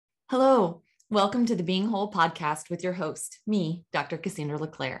Hello, welcome to the Being Whole podcast with your host, me, Dr. Cassandra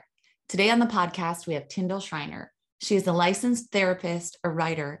LeClaire. Today on the podcast, we have Tyndall Schreiner. She is a licensed therapist, a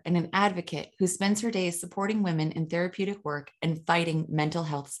writer, and an advocate who spends her days supporting women in therapeutic work and fighting mental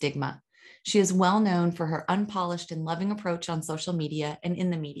health stigma. She is well known for her unpolished and loving approach on social media and in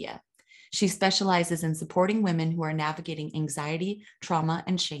the media. She specializes in supporting women who are navigating anxiety, trauma,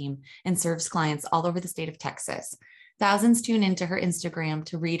 and shame, and serves clients all over the state of Texas. Thousands tune into her Instagram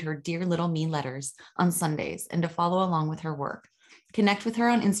to read her Dear Little Me letters on Sundays and to follow along with her work. Connect with her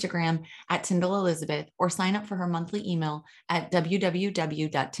on Instagram at Tyndall Elizabeth or sign up for her monthly email at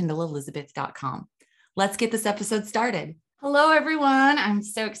www.tyndallelizabeth.com. Let's get this episode started. Hello, everyone. I'm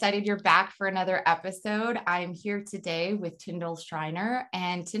so excited you're back for another episode. I'm here today with Tyndall Schreiner,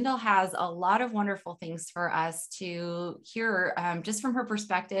 and Tyndall has a lot of wonderful things for us to hear just from her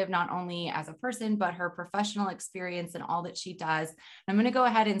perspective, not only as a person, but her professional experience and all that she does. I'm going to go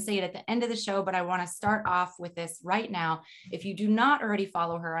ahead and say it at the end of the show, but I want to start off with this right now. If you do not already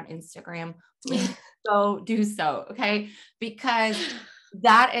follow her on Instagram, please go do so, okay? Because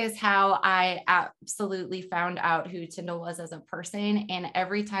that is how I absolutely found out who Tyndall was as a person. And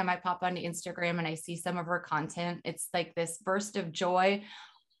every time I pop onto Instagram and I see some of her content, it's like this burst of joy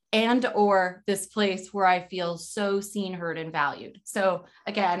and or this place where I feel so seen, heard, and valued. So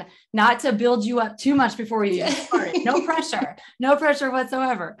again, not to build you up too much before we get started. No pressure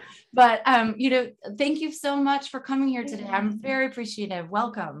whatsoever. But, thank you so much for coming here today. I'm very appreciative.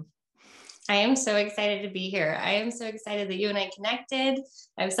 Welcome. I am so excited to be here. I am so excited that you and I connected.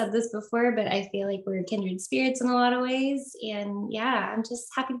 I've said this before, but I feel like we're kindred spirits in a lot of ways. And yeah, I'm just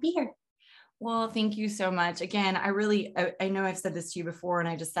happy to be here. Well, thank you so much. Again, I know I've said this to you before and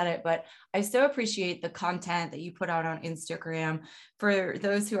I just said it, but I so appreciate the content that you put out on Instagram. For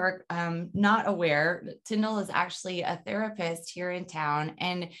those who are not aware, Tyndall is actually a therapist here in town,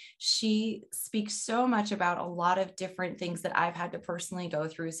 and she speaks so much about a lot of different things that I've had to personally go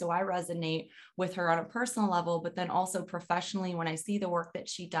through. So I resonate with her on a personal level, but then also professionally, when I see the work that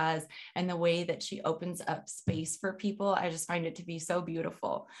she does and the way that she opens up space for people, I just find it to be so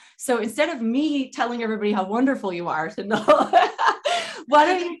beautiful. So instead of me telling everybody how wonderful you are, Tyndall, why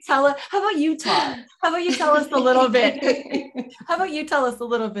don't you tell us, how about you talk? How about you tell us a little bit? How about you tell us a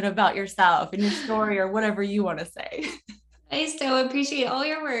little bit about yourself and your story or whatever you want to say? I so appreciate all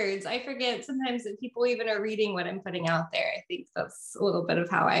your words. I forget sometimes that people even are reading what I'm putting out there. I think that's a little bit of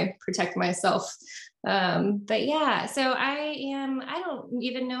how I protect myself. But yeah, so I don't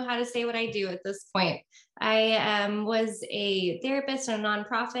even know how to say what I do at this point. I was a therapist in a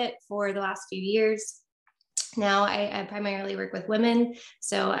nonprofit for the last few years. Now I primarily work with women.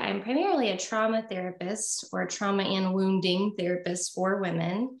 So I'm primarily a trauma therapist or a trauma and wounding therapist for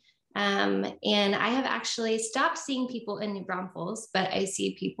women. And I have actually stopped seeing people in New Braunfels, but I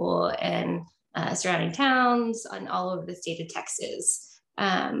see people in surrounding towns and all over the state of Texas.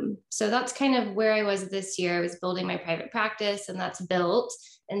 So that's kind of where I was this year. I was building my private practice, and that's built.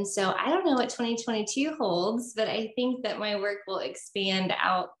 And so I don't know what 2022 holds, but I think that my work will expand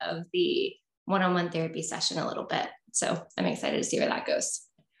out of the one-on-one therapy session a little bit. So I'm excited to see where that goes.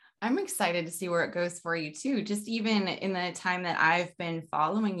 I'm excited to see where it goes for you too. Just even in the time that I've been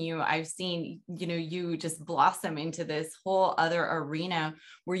following you, I've seen, you just blossom into this whole other arena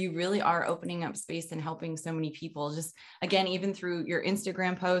where you really are opening up space and helping so many people. Just again, even through your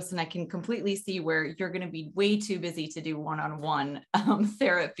Instagram posts, and I can completely see where you're going to be way too busy to do one-on-one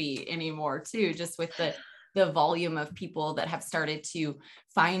therapy anymore too, just with the volume of people that have started to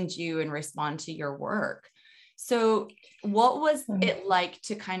find you and respond to your work. So what was it like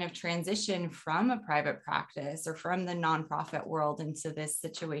to kind of transition from a private practice or from the nonprofit world into this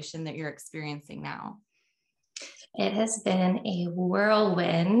situation that you're experiencing now? It has been a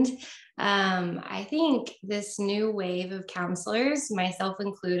whirlwind. I think this new wave of counselors, myself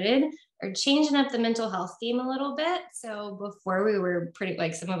included, are changing up the mental health game a little bit. So before we were pretty,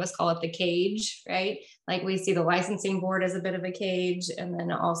 like some of us call it the cage, right? Like we see the licensing board as a bit of a cage, and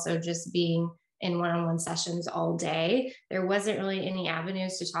then also just being in one-on-one sessions all day. There wasn't really any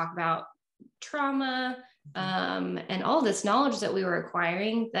avenues to talk about trauma and all this knowledge that we were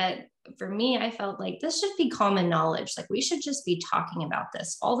acquiring that for me, I felt like this should be common knowledge. Like we should just be talking about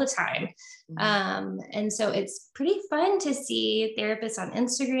this all the time. And so it's pretty fun to see therapists on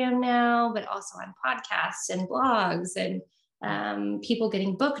Instagram now, but also on podcasts and blogs and people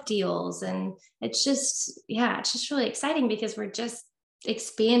getting book deals. And it's just really exciting because we're just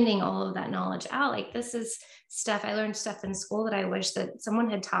expanding all of that knowledge out. Like this is stuff, I learned stuff in school that I wish that someone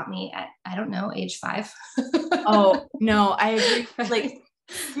had taught me at, I don't know, age 5. Oh, no, I agree. Like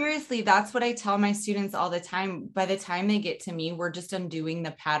Seriously, that's what I tell my students all the time. By the time they get to me, we're just undoing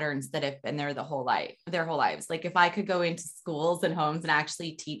the patterns that have been there their whole lives. Like if I could go into schools and homes and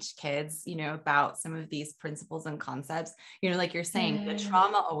actually teach kids, about some of these principles and concepts, like you're saying, the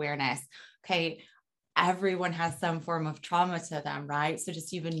trauma awareness. Okay. Everyone has some form of trauma to them, right? So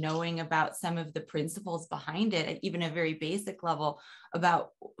just even knowing about some of the principles behind it, even a very basic level about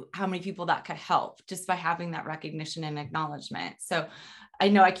how many people that could help just by having that recognition and acknowledgement. So I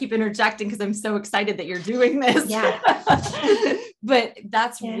know I keep interjecting because I'm so excited that you're doing this. Yeah. But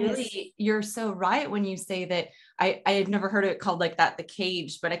that's really, you're so right when you say that. I had never heard it called like that, the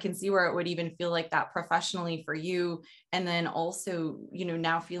cage, but I can see where it would even feel like that professionally for you. And then also,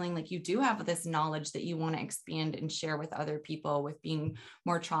 now feeling like you do have this knowledge that you want to expand and share with other people, with being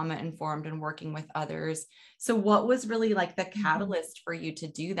more trauma informed and working with others. So what was really like the catalyst for you to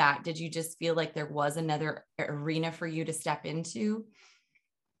do that? Did you just feel like there was another arena for you to step into?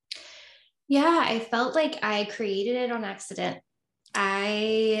 Yeah, I felt like I created it on accident.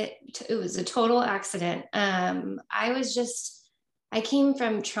 It was a total accident. I came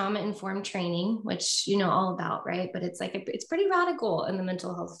from trauma informed training, which you know all about, right? But it's like, it's pretty radical in the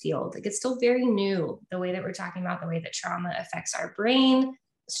mental health field. Like it's still very new, the way that we're talking about the way that trauma affects our brain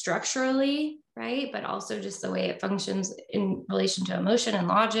structurally, right? But also just the way it functions in relation to emotion and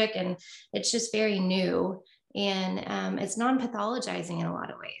logic. And it's just very new. And it's non-pathologizing in a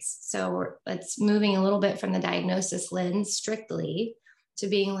lot of ways. So it's moving a little bit from the diagnosis lens strictly to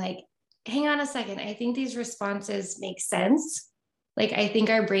being like, hang on a second, I think these responses make sense. Like, I think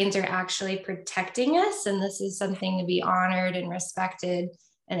our brains are actually protecting us, and this is something to be honored and respected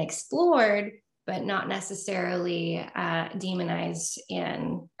and explored, but not necessarily demonized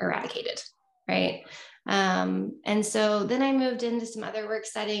and eradicated, right? And so then I moved into some other work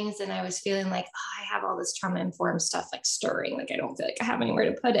settings, and I was feeling like, oh, I have all this trauma informed stuff like stirring, like I don't feel like I have anywhere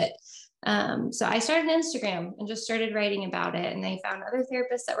to put it. So I started Instagram and just started writing about it, and I found other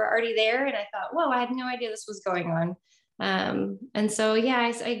therapists that were already there, and I thought, whoa, I had no idea this was going on. And so, yeah,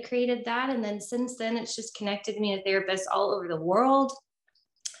 I created that. And then since then, it's just connected me to therapists all over the world.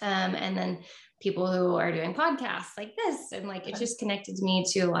 And then people who are doing podcasts like this, and like, it just connected me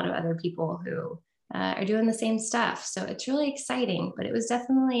to a lot of other people who are doing the same stuff. So it's really exciting, but it was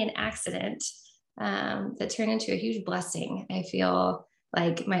definitely an accident that turned into a huge blessing. I feel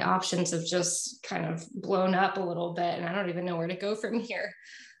like my options have just kind of blown up a little bit, and I don't even know where to go from here.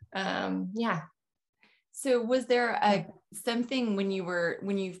 Yeah. So was there something when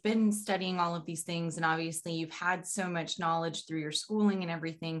you've been studying all of these things, and obviously you've had so much knowledge through your schooling and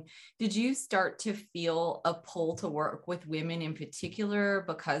everything, did you start to feel a pull to work with women in particular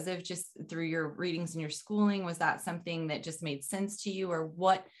because of just through your readings and your schooling? Was that something that just made sense to you, or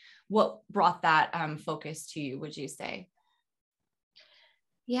what brought that focus to you, would you say?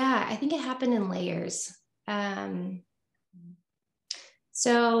 Yeah, I think it happened in layers.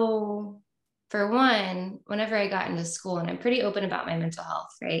 So for one, whenever I got into school, and I'm pretty open about my mental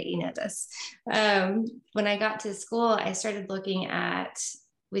health, right? You know this. When I got to school, we started looking at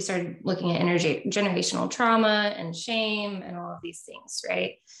intergenerational trauma and shame and all of these things,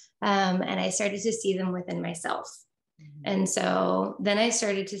 right? And I started to see them within myself. And so then I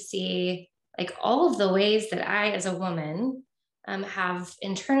started to see like all of the ways that I, as a woman, have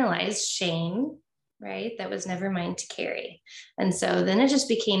internalized shame, right? That was never mine to carry. And so then it just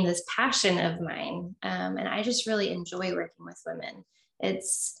became this passion of mine. And I just really enjoy working with women.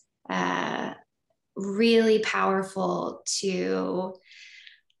 It's really powerful to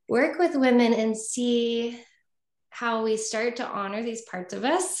work with women and see how we start to honor these parts of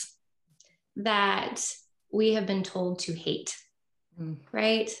us that we have been told to hate,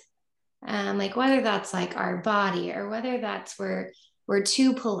 right? Like whether that's like our body, or whether that's we're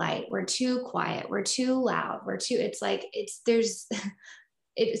too polite, we're too quiet, we're too loud,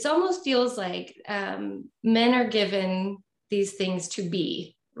 it almost feels like men are given these things to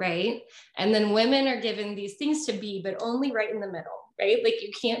be, right? And then women are given these things to be, but only right in the middle, right? Like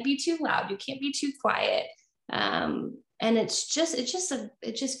you can't be too loud, you can't be too quiet. And it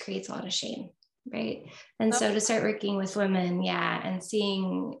just creates a lot of shame, right? And so to start working with women, and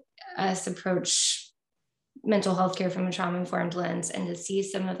seeing us approach mental health care from a trauma-informed lens, and to see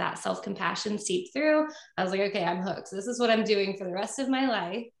some of that self-compassion seep through, I was like, okay, I'm hooked. So this is what I'm doing for the rest of my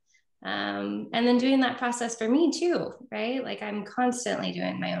life. And then doing that process for me too, right? Like I'm constantly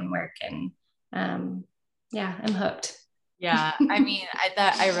doing my own work, and I'm hooked. Yeah. I mean,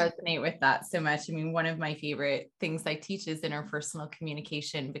 I resonate with that so much. I mean, one of my favorite things I teach is interpersonal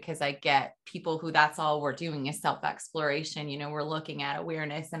communication, because I get people who that's all we're doing is self-exploration. We're looking at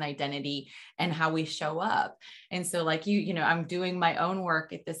awareness and identity and how we show up. And so like I'm doing my own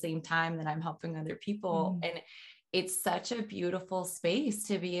work at the same time that I'm helping other people. And it's such a beautiful space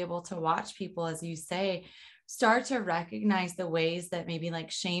to be able to watch people, as you say, start to recognize the ways that maybe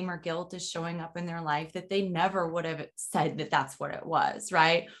like shame or guilt is showing up in their life that they never would have said that that's what it was,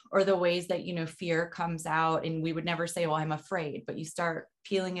 right? Or the ways that, fear comes out and we would never say, well, I'm afraid, but you start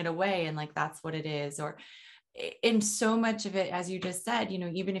peeling it away and like, that's what it is. Or in so much of it, as you just said,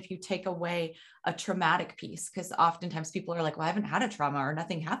 even if you take away a traumatic piece, because oftentimes people are like, well, I haven't had a trauma or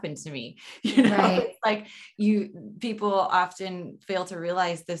nothing happened to me. Right. It's like people often fail to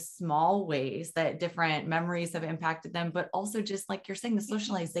realize the small ways that different memories have impacted them, but also just like you're saying, the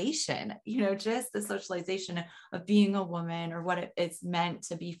socialization, just the socialization of being a woman or what it's meant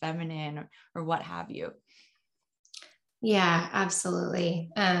to be feminine or what have you. Yeah, absolutely.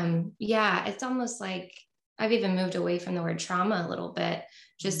 Yeah, it's almost like I've even moved away from the word trauma a little bit,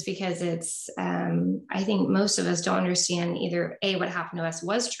 just because it's, I think most of us don't understand either A, what happened to us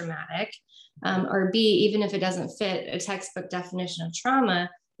was traumatic, or B, even if it doesn't fit a textbook definition of trauma,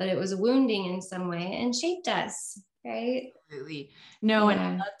 that it was wounding in some way and shaped us, right? Absolutely. No, and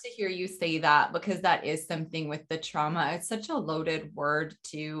I Yeah. love to hear you say that, because that is something with the trauma. It's such a loaded word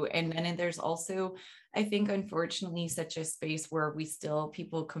too. And then there's also, I think, unfortunately, such a space where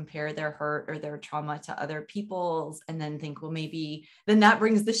people compare their hurt or their trauma to other people's and then think, well, maybe then that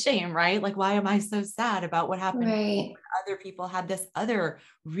brings the shame, right? Like, why am I so sad about what happened? Right. Other people had this other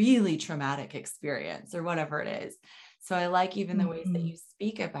really traumatic experience or whatever it is. So I like even the ways that Mhm. you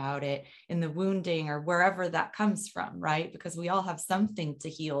speak about it in the wounding or wherever that comes from, right? Because we all have something to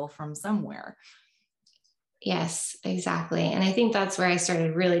heal from somewhere. Yes, exactly. And I think that's where I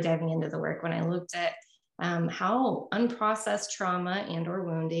started really diving into the work, when I looked at how unprocessed trauma and or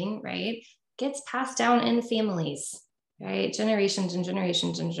wounding, right, gets passed down in families, right, generations and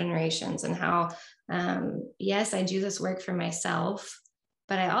generations and generations, and how, yes, I do this work for myself,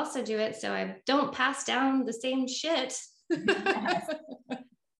 but I also do it so I don't pass down the same shit Yes.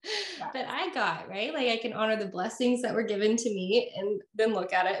 that I got, right? Like I can honor the blessings that were given to me and then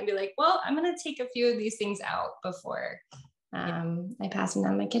look at it and be like, well, I'm going to take a few of these things out before I pass them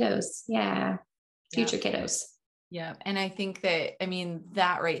down to my kiddos. Yeah. Yeah. Future kiddos. Yeah. And I think that, I mean,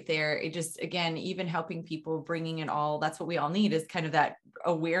 that right there, it just, again, even helping people, bringing it all, that's what we all need, is kind of that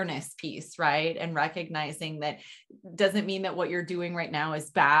awareness piece, right? And recognizing that doesn't mean that what you're doing right now is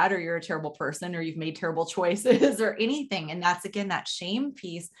bad or you're a terrible person or you've made terrible choices or anything. And that's, again, that shame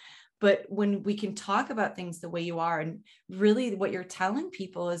piece. But when we can talk about things the way you are, and really what you're telling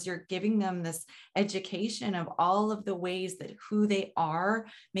people is you're giving them this education of all of the ways that who they are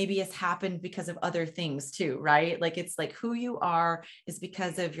maybe has happened because of other things too, right? Like it's like who you are is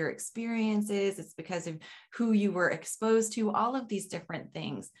because of your experiences, it's because of who you were exposed to, all of these different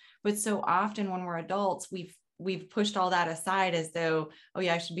things. But so often when we're adults, we've pushed all that aside as though, oh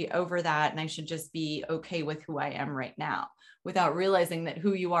yeah, I should be over that and I should just be okay with who I am right now, without realizing that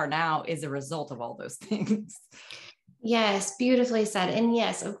who you are now is a result of all those things. Yes, beautifully said. And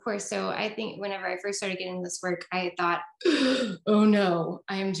yes, of course. So I think whenever I first started getting this work, I thought, oh no,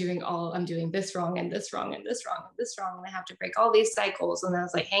 I'm doing this wrong and this wrong and this wrong and this wrong. And I have to break all these cycles. And I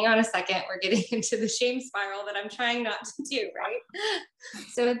was like, hang on a second, we're getting into the shame spiral that I'm trying not to do. Right.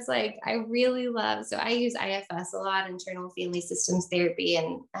 So it's like, so I use IFS a lot, internal family systems therapy.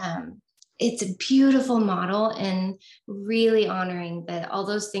 And it's a beautiful model, and really honoring that all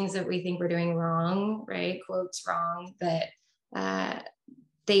those things that we think we're doing wrong, right? Quotes wrong, that uh,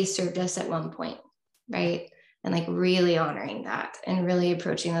 they served us at one point, right? And like really honoring that and really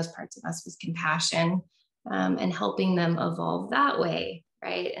approaching those parts of us with compassion, and helping them evolve that way,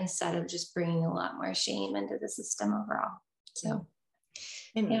 right? Instead of just bringing a lot more shame into the system overall. So,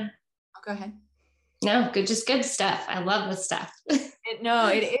 And yeah. oh, go ahead. No, good, just good stuff. I love this stuff. No,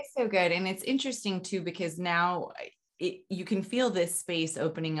 it is so good. And it's interesting too, because now you can feel this space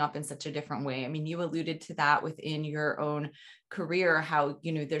opening up in such a different way. I mean, you alluded to that within your own career, how,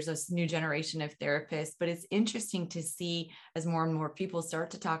 there's this new generation of therapists, but it's interesting to see as more and more people start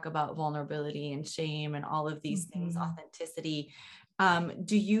to talk about vulnerability and shame and all of these things, authenticity.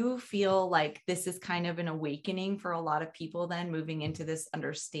 Do you feel like this is kind of an awakening for a lot of people then moving into this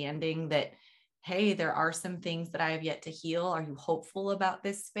understanding that, hey, there are some things that I have yet to heal? Are you hopeful about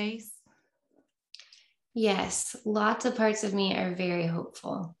this space? Yes, lots of parts of me are very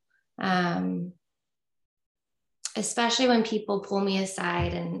hopeful. especially when people pull me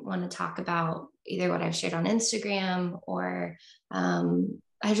aside and want to talk about either what I've shared on Instagram or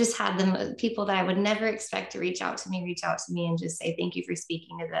I just had them, people that I would never expect to reach out to me and just say, thank you for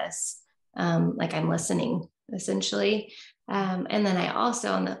speaking to this. Like I'm listening, essentially. And then I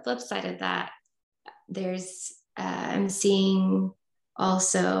also, on the flip side of that, I'm seeing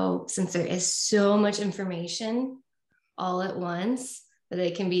also, since there is so much information all at once, that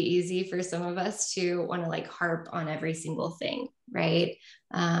it can be easy for some of us to want to like harp on every single thing, right?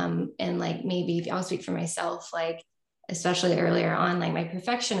 And like maybe I'll speak for myself, like especially earlier on, like my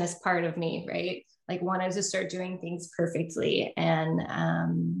perfectionist part of me, right? Like wanted to start doing things perfectly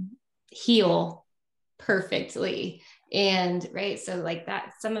and heal perfectly. And right, so like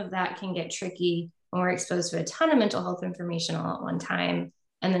that, some of that can get tricky when we're exposed to a ton of mental health information all at one time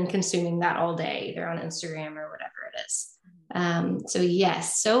and then consuming that all day, either on Instagram or whatever it is. So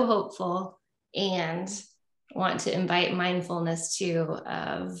yes, so hopeful and want to invite mindfulness too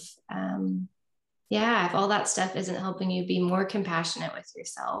of, if all that stuff isn't helping you be more compassionate with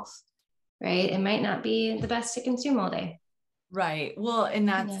yourself, right? It might not be the best to consume all day. Right. Well, and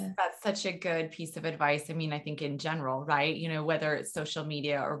that's such a good piece of advice. I mean, I think in general, right? You know, whether it's social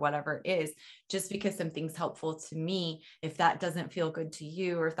media or whatever it is, just because something's helpful to me, if that doesn't feel good to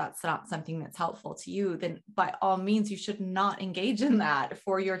you, or if that's not something that's helpful to you, then by all means, you should not engage in that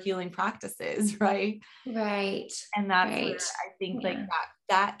for your healing practices, right? Right. And that's where I think like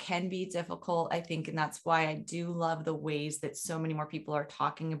that can be difficult, I think. And that's why I do love the ways that so many more people are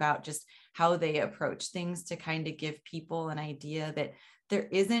talking about just how they approach things, to kind of give people an idea that there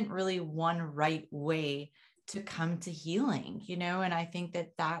isn't really one right way to come to healing, you know? And I think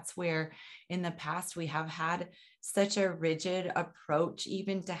that that's where in the past we have had such a rigid approach,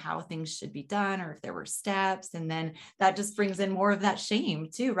 even to how things should be done, or if there were steps. And then that just brings in more of that shame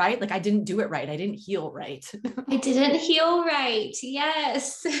too, right? Like I didn't do it right. I didn't heal right. I didn't heal right.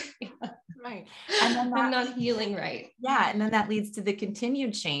 Yes. Right. And then I'm not healing right. Yeah. And then that leads to the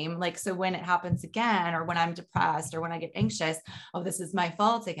continued shame. Like, so when it happens again, or when I'm depressed, or when I get anxious, oh, this is my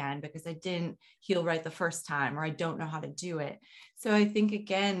fault again, because I didn't heal right the first time, or I don't know how to do it. So I think,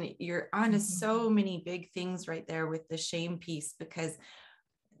 again, you're onto so many big things right there with the shame piece, because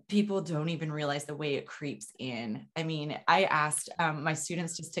people don't even realize the way it creeps in. I mean, I asked my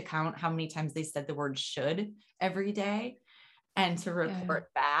students just to count how many times they said the word should every day and to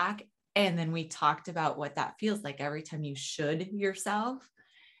report back. And then we talked about what that feels like every time you should yourself.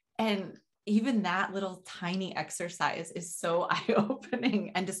 And even that little tiny exercise is so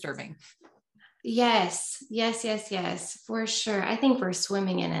eye-opening and disturbing. Yes, for sure. I think we're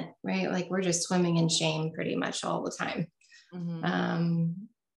swimming in it, right? Like we're just swimming in shame pretty much all the time.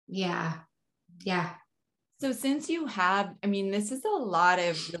 Yeah. So since you have, I mean, this is a lot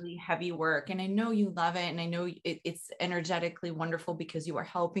of really heavy work, and I know you love it, and I know it's energetically wonderful because you are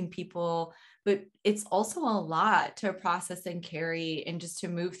helping people, but it's also a lot to process and carry and just to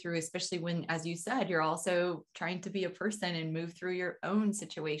move through, especially when, as you said, you're also trying to be a person and move through your own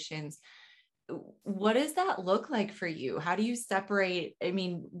situations. What does that look like for you? How do you separate? I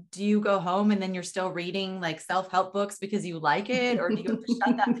mean, do you go home and then you're still reading like self-help books because you like it, or do you have to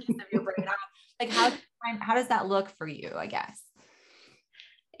shut that piece of your brain out? Like, how does that look for you, I guess?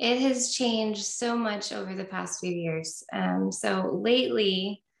 It has changed so much over the past few years. So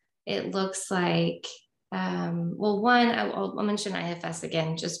lately, it looks like, one, I'll mention IFS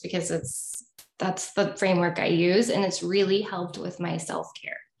again, just because that's the framework I use, and it's really helped with my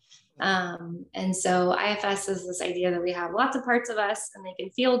self-care. And so IFS is this idea that we have lots of parts of us and they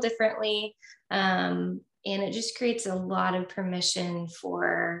can feel differently. And it just creates a lot of permission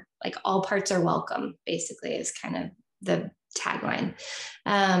for, like, all parts are welcome, basically, is kind of the tagline.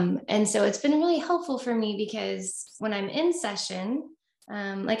 And so it's been really helpful for me because when I'm in session,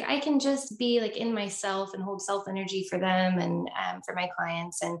 like I can just be like in myself and hold self energy for them and for my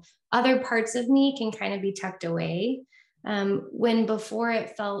clients, and other parts of me can kind of be tucked away. When before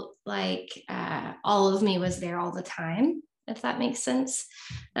it felt like all of me was there all the time, if that makes sense.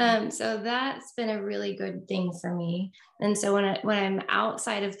 So that's been a really good thing for me. And so when I'm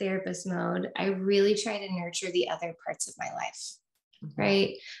outside of therapist mode, I really try to nurture the other parts of my life.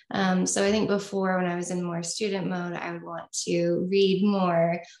 Right. So I think before, when I was in more student mode, I would want to read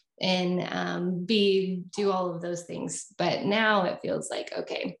more and do all of those things. But now it feels like,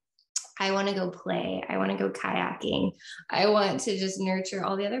 okay, I want to go play. I want to go kayaking. I want to just nurture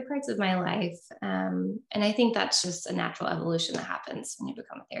all the other parts of my life. And I think that's just a natural evolution that happens when you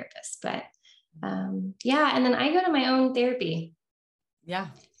become a therapist. But and then I go to my own therapy. Yeah.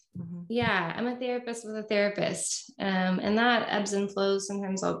 Yeah, I'm a therapist with a therapist. And that ebbs and flows.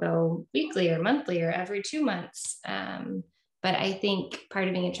 Sometimes I'll go weekly or monthly or every 2 months. But I think part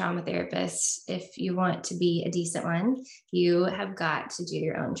of being a trauma therapist, if you want to be a decent one, you have got to do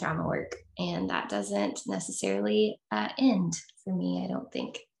your own trauma work. And that doesn't necessarily end for me, I don't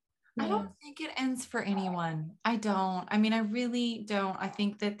think. I don't think it ends for anyone. I don't. I mean, I really don't. I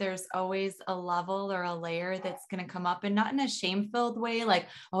think that there's always a level or a layer that's going to come up, and not in a shame-filled way, like,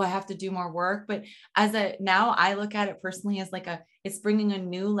 oh, I have to do more work. But now I look at it personally as like it's bringing a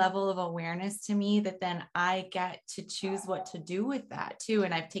new level of awareness to me that then I get to choose what to do with that too.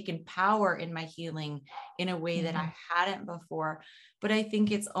 And I've taken power in my healing in a way that I hadn't before. But I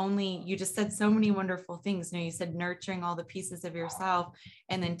think it's only, you just said so many wonderful things. You said nurturing all the pieces of yourself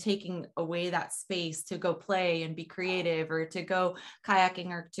and then taking away that space to go play and be creative, or to go kayaking,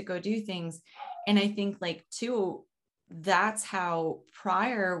 or to go do things. And I think like too, that's how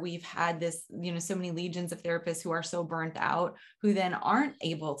prior we've had this, so many legions of therapists who are so burnt out, who then aren't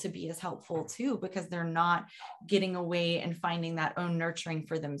able to be as helpful too, because they're not getting away and finding that own nurturing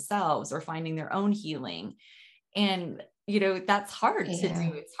for themselves or finding their own healing. And that's hard to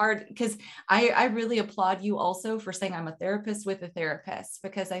do. It's hard because I really applaud you also for saying I'm a therapist with a therapist,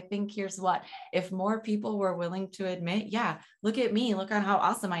 because I think here's what, if more people were willing to admit, yeah, look at me, look at how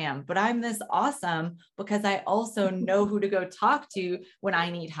awesome I am, but I'm this awesome because I also know who to go talk to when I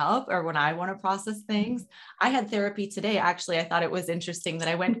need help or when I want to process things. I had therapy today. Actually, I thought it was interesting that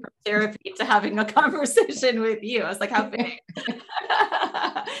I went from therapy to having a conversation with you. I was like, how fitting.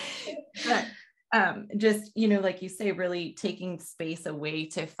 But just, like you say, really taking space away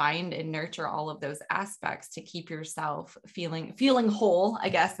to find and nurture all of those aspects to keep yourself feeling whole, I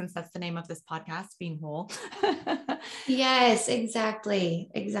guess, since that's the name of this podcast, being whole. Yes, exactly.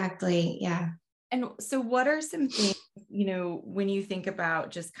 Yeah. And so what are some things, when you think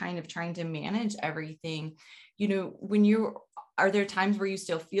about just kind of trying to manage everything, are there times where you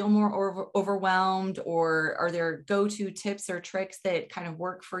still feel more overwhelmed, or are there go-to tips or tricks that kind of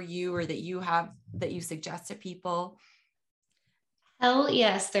work for you, or that you suggest to people? Hell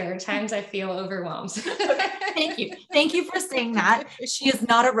yes, there are times I feel overwhelmed. Thank you. Thank you for saying that. She is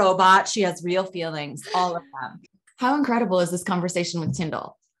not a robot. She has real feelings, all of them. How incredible is this conversation with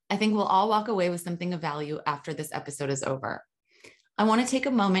Tyndall? I think we'll all walk away with something of value after this episode is over. I want to take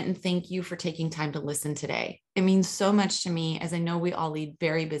a moment and thank you for taking time to listen today. It means so much to me, as I know we all lead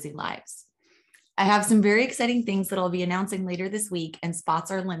very busy lives. I have some very exciting things that I'll be announcing later this week, and spots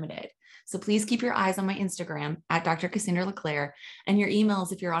are limited. So please keep your eyes on my Instagram at Dr. Cassandra LeClaire, and your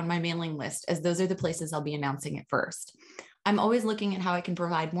emails if you're on my mailing list, as those are the places I'll be announcing it first. I'm always looking at how I can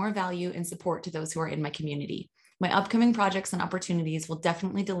provide more value and support to those who are in my community. My upcoming projects and opportunities will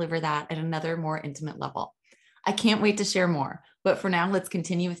definitely deliver that at another more intimate level. I can't wait to share more, but for now, let's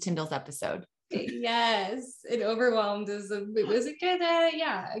continue with Tyndall's episode. Yes, it overwhelmed it was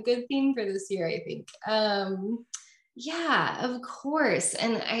a good theme for this year, I think. Yeah, of course.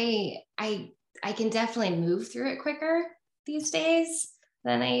 And I can definitely move through it quicker these days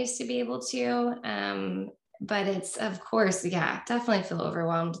than I used to be able to. But it's, of course, definitely feel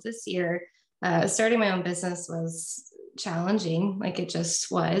overwhelmed this year. Starting my own business was challenging. Like it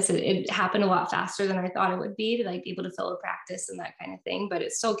just was. It happened a lot faster than I thought it would be to like be able to fill a practice and that kind of thing, but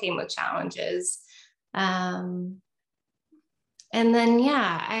it still came with challenges. And then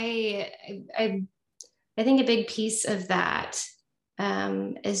I think a big piece of that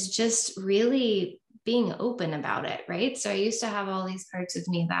is just really being open about it, right? So I used to have all these parts of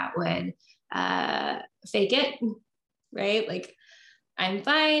me that would fake it, right? Like, I'm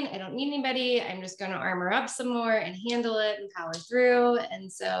fine. I don't need anybody. I'm just going to armor up some more and handle it and power through.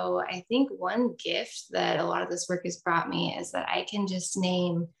 And so I think one gift that a lot of this work has brought me is that I can just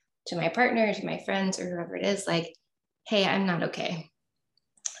name to my partner, to my friends, or whoever it is, like, hey, I'm not okay.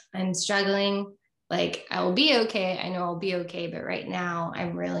 I'm struggling. Like, I will be okay. I know I'll be okay. But right now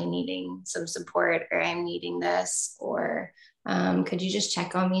I'm really needing some support, or I'm needing this, or could you just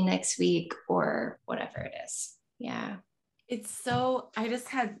check on me next week, or whatever it is. Yeah. I just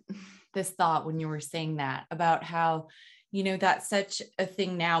had this thought when you were saying that about how, that's such a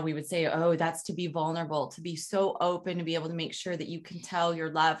thing now. We would say, oh, that's to be vulnerable, to be so open, to be able to make sure that you can tell your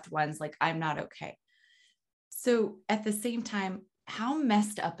loved ones, like, I'm not okay. So at the same time, how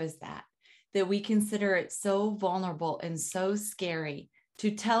messed up is that we consider it so vulnerable and so scary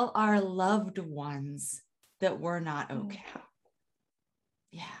to tell our loved ones that we're not okay?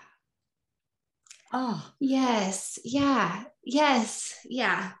 Yeah. Oh, yes. Yeah. Yes.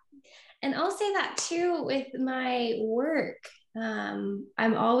 Yeah. And I'll say that too with my work. I'm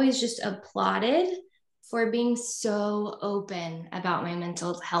always just applauded for being so open about my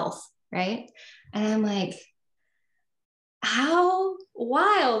mental health, right? And I'm like, how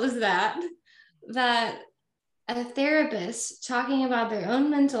wild is that? That a therapist talking about their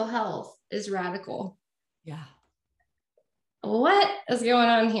own mental health is radical. Yeah. What is going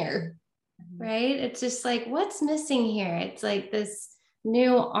on here? Mm-hmm. Right? It's just like, what's missing here? It's like this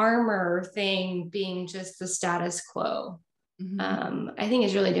new armor thing being just the status quo. I think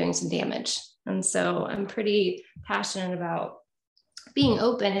is really doing some damage. And so I'm pretty passionate about being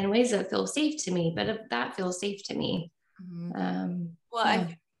open in ways that feel safe to me, but if that feels safe to me. Well, yeah.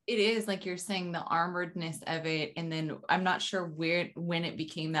 It is like you're saying, the armoredness of it. And then I'm not sure when it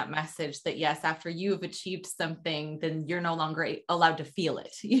became that message that yes, after you've achieved something, then you're no longer allowed to feel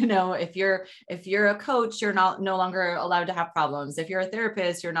it. You know, if you're a coach, you're no longer allowed to have problems. If you're a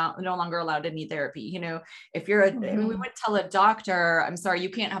therapist, you're no longer allowed to need therapy. You know, if you're I mean, we would tell a doctor, I'm sorry, you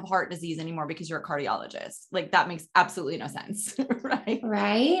can't have heart disease anymore because you're a cardiologist. Like that makes absolutely no sense. Right.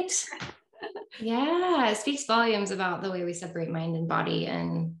 Right. Yeah, it speaks volumes about the way we separate mind and body,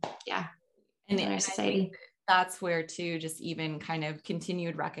 and in our society. That's where too, just even kind of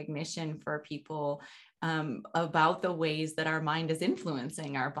continued recognition for people about the ways that our mind is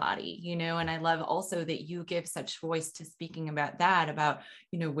influencing our body, you know. And I love also that you give such voice to speaking about that, about,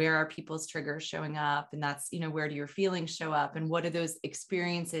 you know, where are people's triggers showing up, and that's, you know, where do your feelings show up, and what are those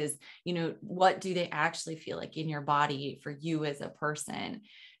experiences, you know, what do they actually feel like in your body for you as a person,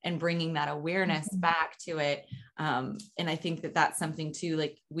 and bringing that awareness back to it. And I think that that's something too,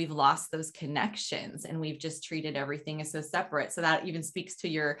 like we've lost those connections and we've just treated everything as so separate. So that even speaks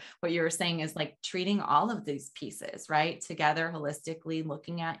to what you were saying is like treating all of these pieces, right, together holistically,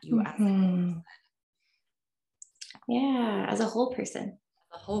 looking at you as a person. Yeah, as a whole person.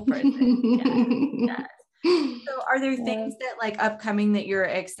 A whole person. Yes. So are there things that like upcoming that you're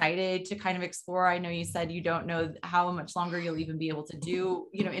excited to kind of explore? I know you said you don't know how much longer you'll even be able to do,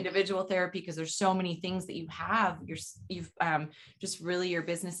 you know, individual therapy, because there's so many things that you have. You've just really, your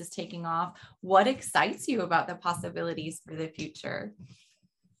business is taking off. What excites you about the possibilities for the future?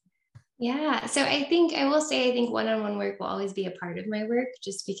 Yeah. So I think one-on-one work will always be a part of my work,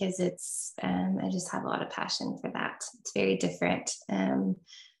 just because it's, I just have a lot of passion for that. It's very different.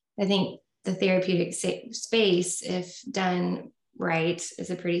 I think the therapeutic space, if done right,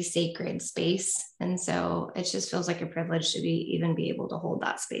 is a pretty sacred space. And so it just feels like a privilege to even be able to hold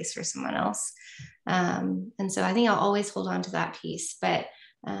that space for someone else. And so I think I'll always hold on to that piece, but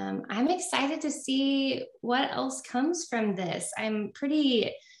I'm excited to see what else comes from this. I'm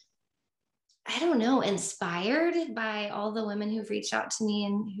pretty, I don't know, inspired by all the women who've reached out to me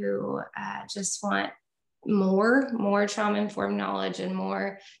and who just want more trauma-informed knowledge and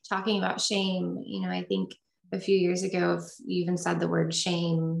more talking about shame. You know, I think a few years ago, if you even said the word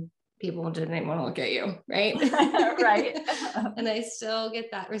shame, people didn't want to look at you, right? Right. And I still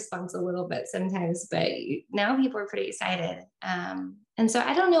get that response a little bit sometimes, but now people are pretty excited. And so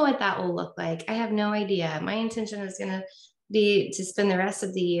I don't know what that will look like. I have no idea. My intention is going to be to spend the rest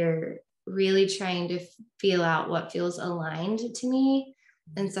of the year really trying to feel out what feels aligned to me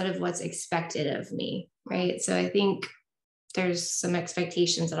instead of what's expected of me. Right. So I think there's some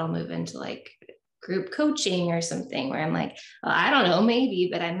expectations that I'll move into like group coaching or something where I'm like, well, I don't know, maybe,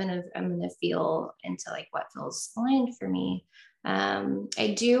 but I'm going to feel into like what feels aligned for me.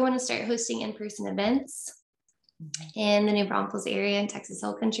 I do want to start hosting in-person events in the New Braunfels area and Texas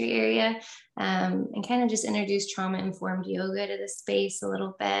Hill Country area, and kind of just introduce trauma-informed yoga to the space a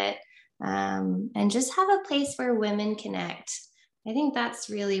little bit. And just have a place where women connect. I think that's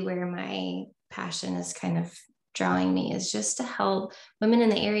really where my passion is kind of drawing me, is just to help women in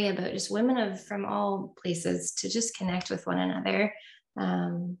the area, but just women from all places to just connect with one another.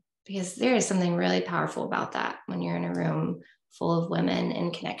 Because there is something really powerful about that when you're in a room full of women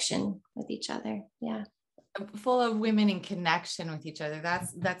in connection with each other. Yeah. Full of women in connection with each other.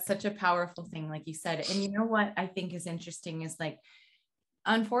 That's such a powerful thing, like you said. And you know what I think is interesting is like,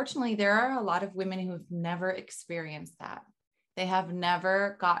 unfortunately, there are a lot of women who have never experienced that. They have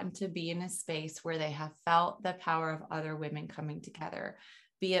never gotten to be in a space where they have felt the power of other women coming together,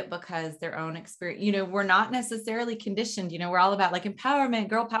 be it because their own experience, you know, we're not necessarily conditioned, you know, we're all about like empowerment,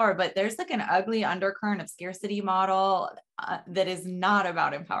 girl power, but there's like an ugly undercurrent of scarcity model that is not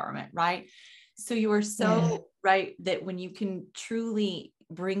about empowerment, right? So you are so right that when you can truly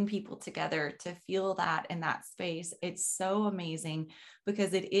bring people together to feel that in that space, it's so amazing,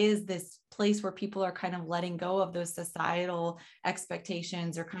 because it is this place where people are kind of letting go of those societal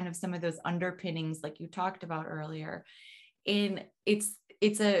expectations or kind of some of those underpinnings like you talked about earlier. And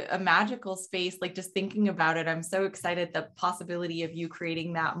it's a magical space. Like just thinking about it, I'm so excited the possibility of you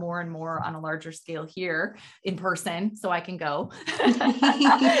creating that more and more on a larger scale here in person, so I can go.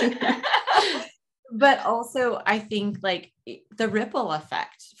 But also I think like the ripple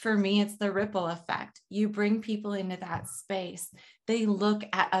effect for me, it's the ripple effect. You bring people into that space. They look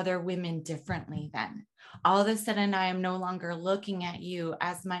at other women differently then. All of a sudden, I am no longer looking at you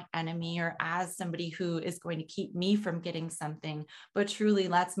as my enemy or as somebody who is going to keep me from getting something, but truly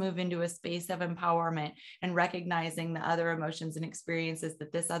let's move into a space of empowerment and recognizing the other emotions and experiences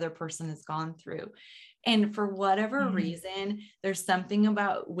that this other person has gone through. And for whatever reason, there's something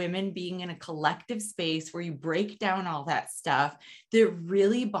about women being in a collective space where you break down all that stuff that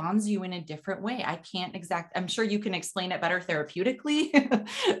really bonds you in a different way. I'm sure you can explain it better therapeutically,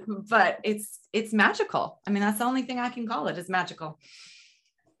 but it's magical. I mean, that's the only thing I can call it, is magical.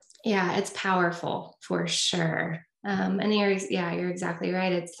 Yeah, it's powerful for sure. And you're exactly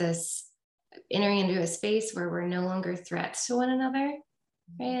right. It's this entering into a space where we're no longer threats to one another.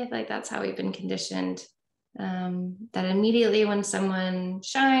 Right? I feel like that's how we've been conditioned. That immediately when someone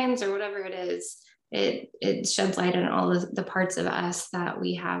shines or whatever it is, it sheds light on all the parts of us that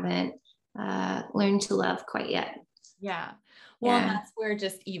we haven't learned to love quite yet. Yeah. Well, yeah. That's where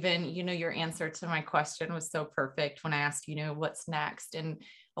just even, your answer to my question was so perfect when I asked, what's next? And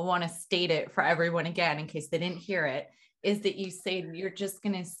I want to state it for everyone again, in case they didn't hear it, is that you say you're just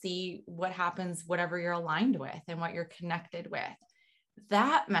going to see what happens, whatever you're aligned with and what you're connected with.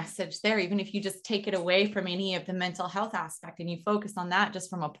 That message there, even if you just take it away from any of the mental health aspect and you focus on that just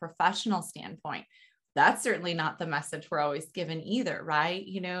from a professional standpoint, that's certainly not the message we're always given either, right?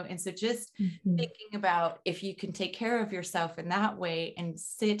 And so just thinking about if you can take care of yourself in that way and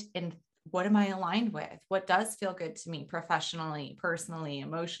sit in what am I aligned with? What does feel good to me professionally, personally,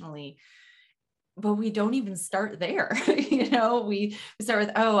 emotionally? But we don't even start there. We start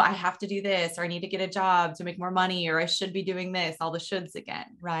with, oh, I have to do this, or I need to get a job to make more money, or I should be doing this, all the shoulds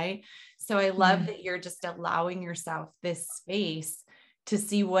again. Right. So I love that you're just allowing yourself this space to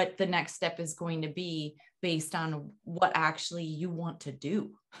see what the next step is going to be based on what actually you want to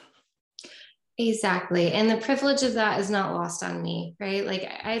do. Exactly. And the privilege of that is not lost on me, right? Like,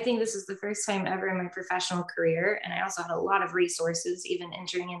 I think this is the first time ever in my professional career. And I also had a lot of resources even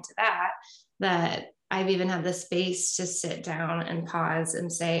entering into that I've even had the space to sit down and pause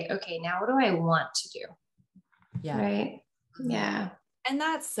and say, okay, now what do I want to do? Yeah. Right. Yeah. And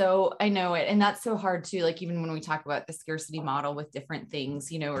I know it. And that's so hard too. Like, even when we talk about the scarcity model with different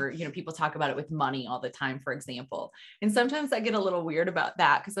things, or, people talk about it with money all the time, for example. And sometimes I get a little weird about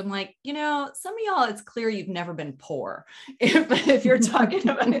that, because I'm like, some of y'all, it's clear you've never been poor if you're talking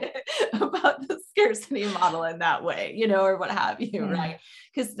about the scarcity model in that way, or what have you, right?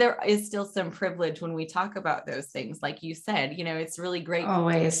 Because there is still some privilege when we talk about those things. Like you said, it's really great.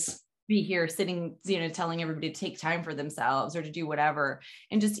 Always be here sitting, telling everybody to take time for themselves or to do whatever.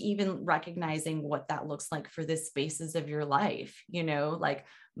 And just even recognizing what that looks like for the spaces of your life, like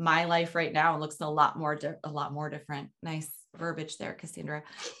my life right now looks a lot more different. Nice verbiage there, Cassandra.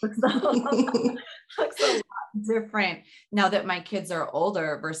 Looks a lot different now that my kids are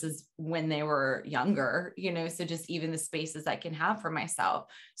older versus when they were younger, so just even the spaces I can have for myself.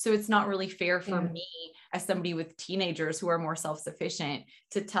 So it's not really fair for me as somebody with teenagers who are more self-sufficient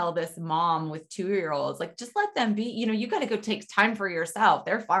to tell this mom with 2-year-olds, like, just let them be, you got to go take time for yourself.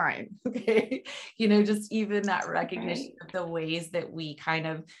 They're fine. Okay. Just even that recognition of the ways that we kind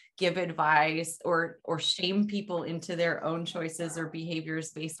of give advice or shame people into their own choices or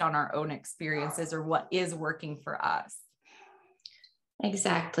behaviors based on our own experiences or what is working for us.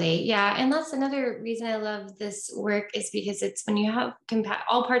 Exactly. Yeah. And that's another reason I love this work, is because it's when you have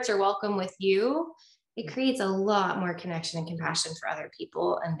all parts are welcome with you, it creates a lot more connection and compassion for other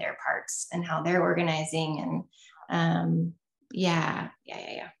people and their parts and how they're organizing. And yeah.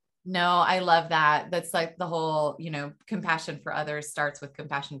 No, I love that. That's like the whole, compassion for others starts with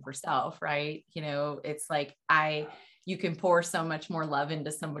compassion for self, right? It's like you can pour so much more love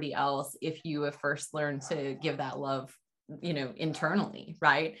into somebody else if you have first learned to give that love, internally,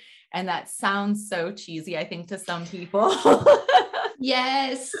 right? And that sounds so cheesy, I think, to some people.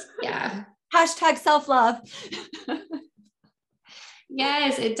 Yes. Yeah. Hashtag self-love.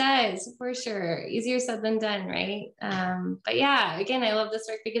 Yes, it does, for sure. Easier said than done, right? But yeah, again, I love this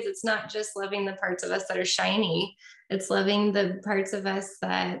work because it's not just loving the parts of us that are shiny. It's loving the parts of us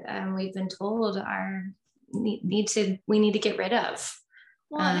that we've been told we need to get rid of.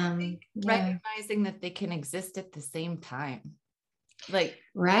 Well, I think recognizing that they can exist at the same time. Like,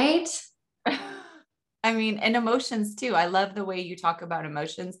 right? I mean, and emotions too. I love the way you talk about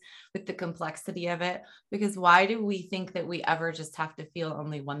emotions with the complexity of it, because why do we think that we ever just have to feel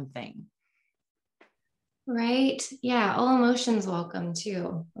only one thing? Right. Yeah. All emotions welcome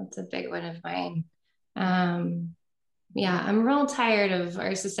too. That's a big one of mine. Um, yeah, I'm real tired of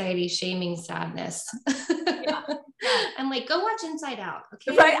our society shaming sadness. Yeah. Yeah. I'm like, go watch Inside Out.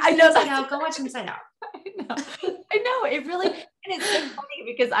 Okay. Right. I know Inside that. Out. Go watch Inside Out. I know. I know. It really, and it's so funny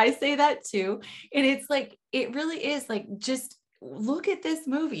because I say that too. And it's like, it really is like, just look at this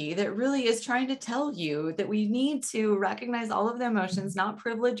movie that really is trying to tell you that we need to recognize all of the emotions, not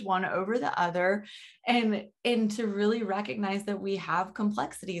privilege one over the other, and to really recognize that we have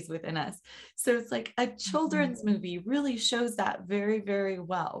complexities within us. So it's like a children's movie really shows that very, very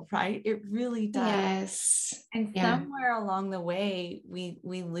well, right? It really does. Yes. And Yeah. somewhere along the way, we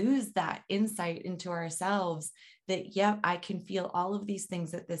lose that insight into ourselves that, yep, I can feel all of these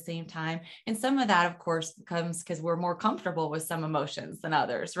things at the same time. And some of that, of course, comes because we're more comfortable with some emotions than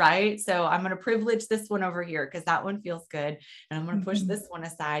others, right? So I'm going to privilege this one over here because that one feels good. And I'm going to push this one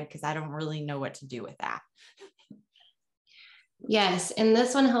aside because I don't really know what to do with that. Yes. And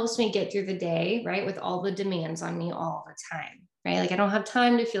this one helps me get through the day, right? With all the demands on me all the time, right? Like I don't have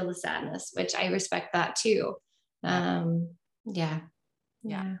time to feel the sadness, which I respect that too. Yeah.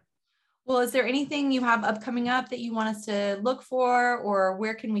 Well, is there anything you have upcoming up that you want us to look for, or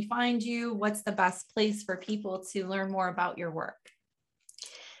where can we find you? What's the best place for people to learn more about your work?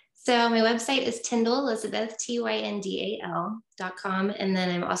 So my website is Tyndall Elizabeth, TYNDAL.com. And then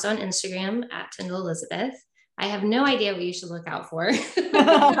I'm also on Instagram at Tyndall Elizabeth. I have no idea what you should look out for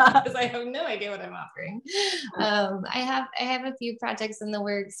because I have no idea what I'm offering. I have a few projects in the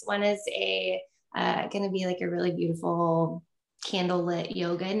works. One is going to be like a really beautiful candlelit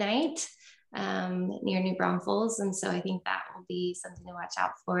yoga night near New Braunfels. And so I think that will be something to watch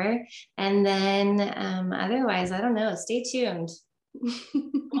out for. And then otherwise, I don't know, stay tuned.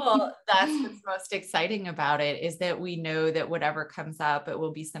 Well, that's what's most exciting about it, is that we know that whatever comes up, it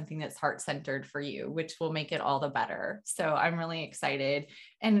will be something that's heart-centered for you, which will make it all the better. So I'm really excited.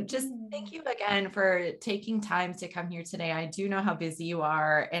 And just thank you again for taking time to come here today. I do know how busy you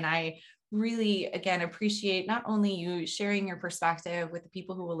are, and I really, again, appreciate not only you sharing your perspective with the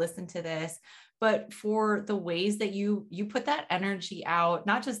people who will listen to this, but for the ways that you put that energy out.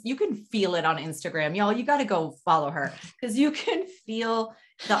 Not just, you can feel it on Instagram, y'all. You got to go follow her because you can feel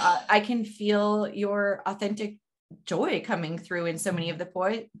I can feel your authentic joy coming through in so many of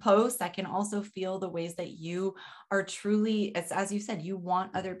the posts. I can also feel the ways that you are truly, as you said, you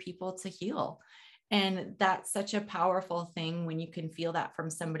want other people to heal. And that's such a powerful thing when you can feel that from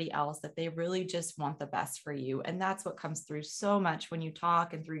somebody else, that they really just want the best for you. And that's what comes through so much when you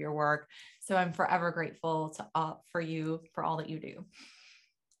talk and through your work. So I'm forever grateful for you, for all that you do.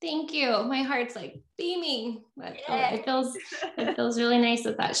 Thank you. My heart's like beaming. It feels really nice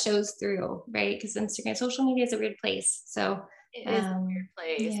that shows through, right? Because Instagram, social media is a weird place. So it is a weird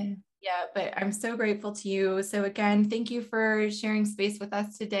place. Yeah, but I'm so grateful to you. So again, thank you for sharing space with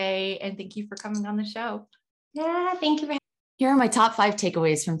us today. And thank you for coming on the show. Yeah, thank you. Here are my top 5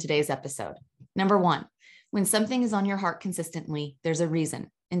 takeaways from today's episode. Number 1, when something is on your heart consistently, there's a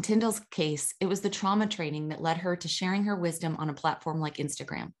reason. In Tyndall's case, it was the trauma training that led her to sharing her wisdom on a platform like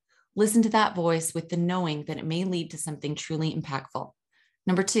Instagram. Listen to that voice with the knowing that it may lead to something truly impactful.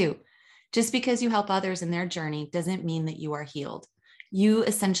 Number 2, just because you help others in their journey doesn't mean that you are healed. You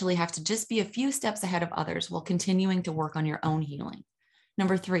essentially have to just be a few steps ahead of others while continuing to work on your own healing.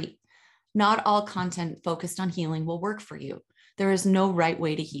 Number 3, not all content focused on healing will work for you. There is no right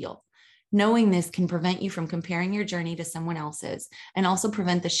way to heal. Knowing this can prevent you from comparing your journey to someone else's, and also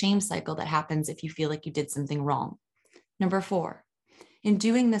prevent the shame cycle that happens if you feel like you did something wrong. Number 4, in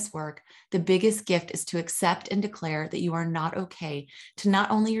doing this work, the biggest gift is to accept and declare that you are not okay to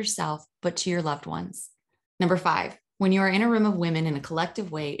not only yourself, but to your loved ones. Number 5, when you are in a room of women in a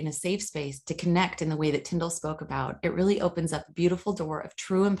collective way, in a safe space to connect in the way that Tyndall spoke about, it really opens up a beautiful door of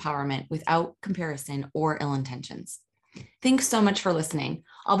true empowerment without comparison or ill intentions. Thanks so much for listening.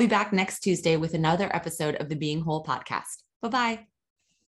 I'll be back next Tuesday with another episode of the Being Whole podcast. Bye-bye.